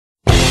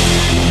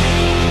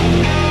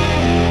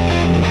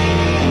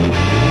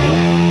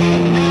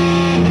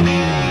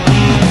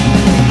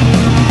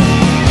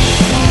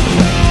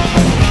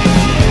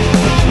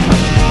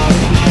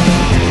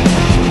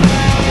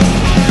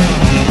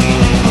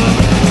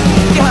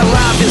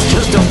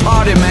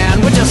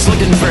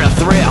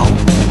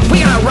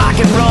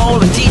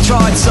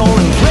Detroit soul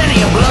and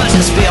plenty of blood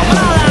to spill. My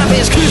life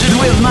is cruising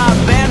with my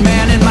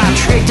bandman in my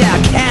tricked out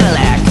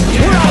Cadillac.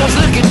 We're always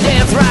looking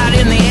death right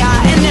in the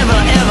eye and never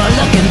ever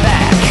looking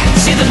back.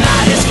 See, the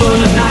night is full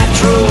of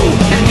nitro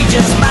and we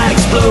just might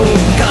explode,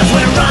 cause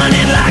we're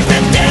running like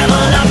the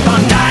devil up on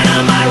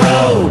Dynamite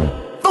Road.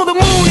 Oh, the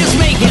moon is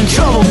making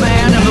trouble,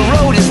 man, and the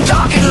road is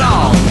dark and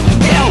long.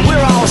 Hell,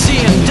 we're all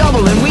seeing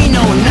double and we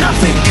know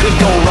nothing could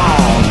go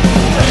wrong.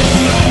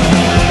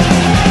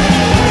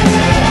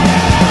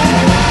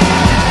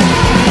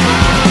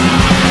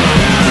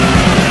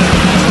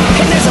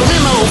 And there's a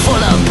limo full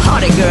of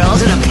party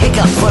girls and a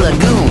pickup full of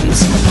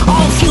goons,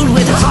 all fueled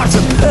with hearts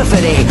of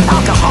perfidy,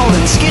 alcohol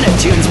and Skynyrd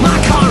tunes. My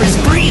car is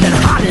breathing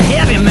hot and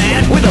heavy,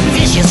 man, with a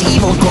vicious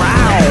evil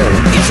growl.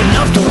 It's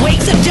enough to wake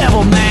the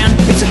devil, man,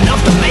 it's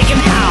enough to make him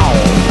howl.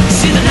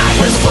 See, the night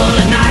was full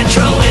of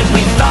nitro and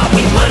we thought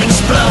we would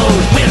explode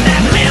when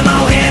that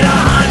limo hit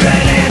 100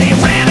 and it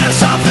ran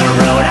us off the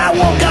road. I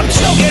woke up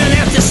choking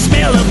at the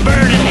smell of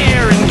burning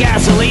air and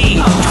gasoline,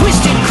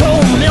 twisted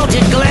chrome,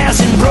 melted glass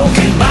and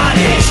broken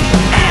bodies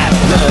at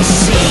the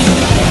scene.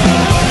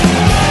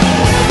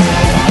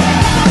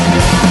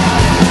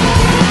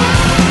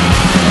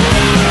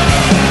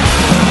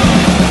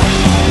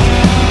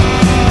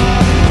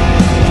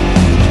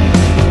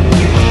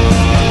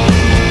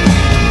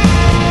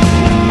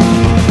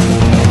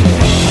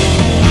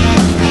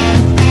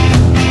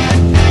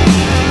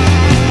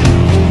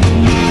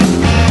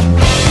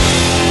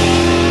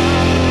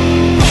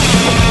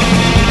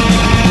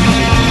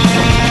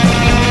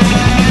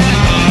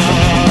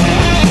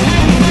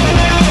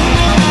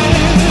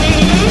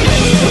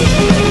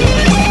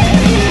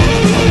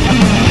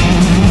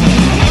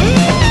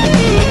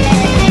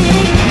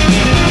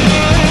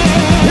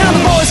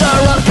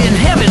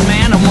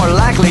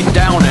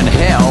 Down in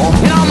hell,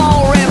 and I'm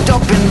all wrapped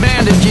up in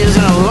bandages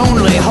in a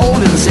lonely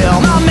holding cell.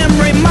 My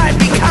memory might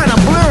be kinda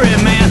blurry,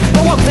 man,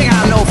 but one thing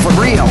I know for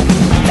real,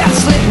 that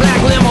slick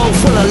black limo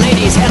full of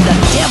ladies had the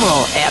devil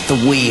at the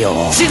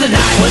wheel. See, the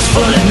night was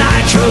full of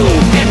nitro,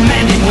 and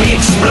man did we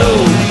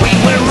explode. We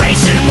were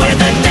racing with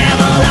the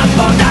devil up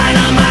on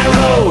Dynamite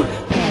Road.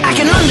 I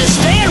can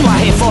understand why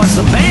he forced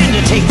the band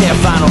to take their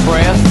final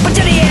breath, but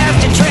did he have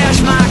to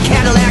trash my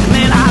Cadillac?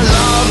 Man, I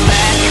love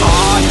that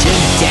car to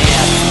death.